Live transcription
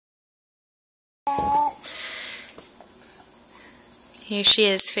Here she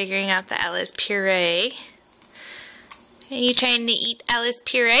is figuring out the Alice puree. Are you trying to eat Alice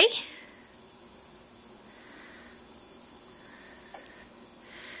puree?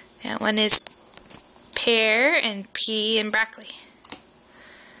 That one is pear and pea and broccoli.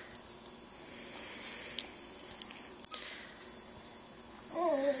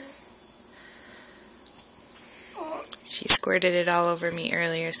 She squirted it all over me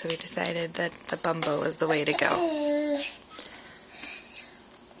earlier, so we decided that the Bumbo was the way to go.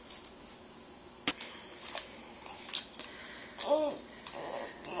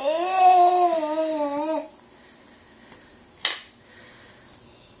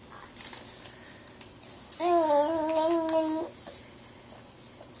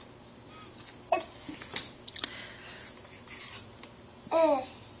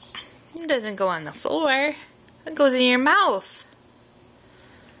 It doesn't go on the floor. It goes in your mouth.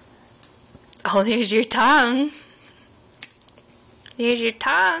 Oh, there's your tongue. There's your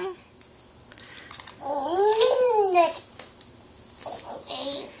tongue.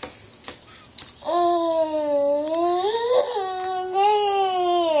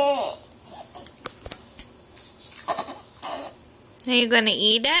 Are you gonna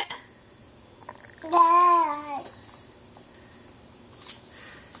eat it?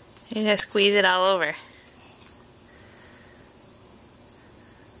 You're gonna squeeze it all over.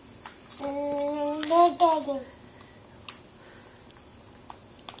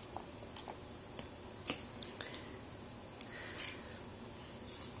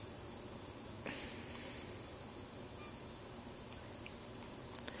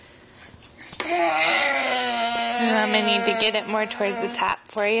 I'm gonna need to get it more towards the top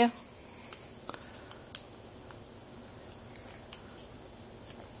for you.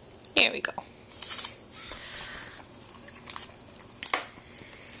 Here we go.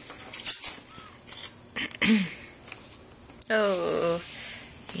 Oh,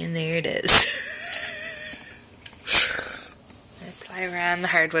 and there it is. That's why we're on the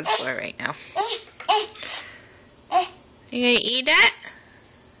hardwood floor right now. You gonna eat it?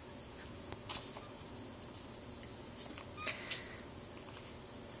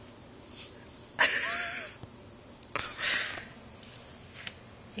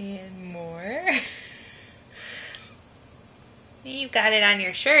 And more. You got it on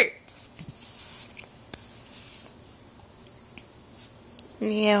your shirt.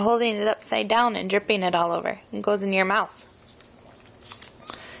 Yeah, holding it upside down and dripping it all over. It goes in your mouth.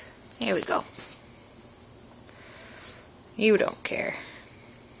 Here we go. You don't care.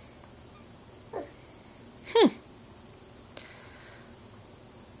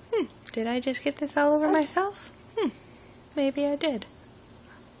 Did I just get this all over myself? Maybe I did.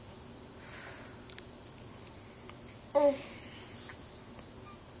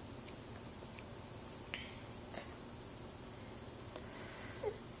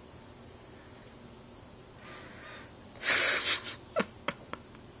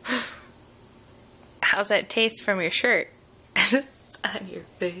 How's that taste from your shirt? It's on your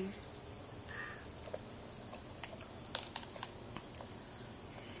face.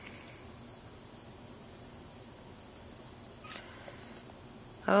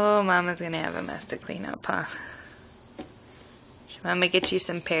 Oh, Mama's gonna have a mess to clean up, huh? Should Mama get you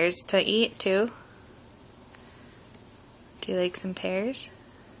some pears to eat, too? Do you like some pears?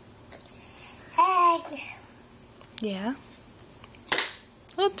 Yeah?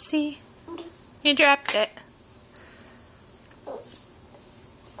 Oopsie. You dropped it.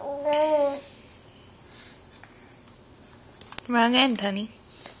 Wrong end, honey.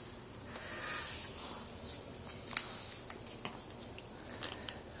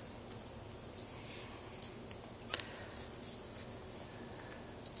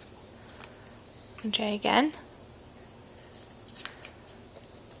 Try again.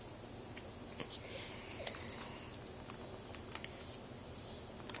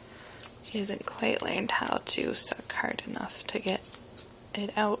 She hasn't quite learned how to suck hard enough to get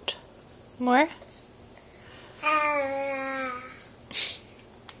it out more.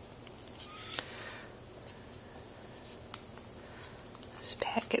 This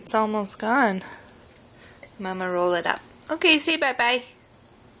packet's almost gone. Mama, roll it up. Okay, say bye-bye.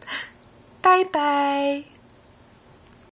 Bye-bye.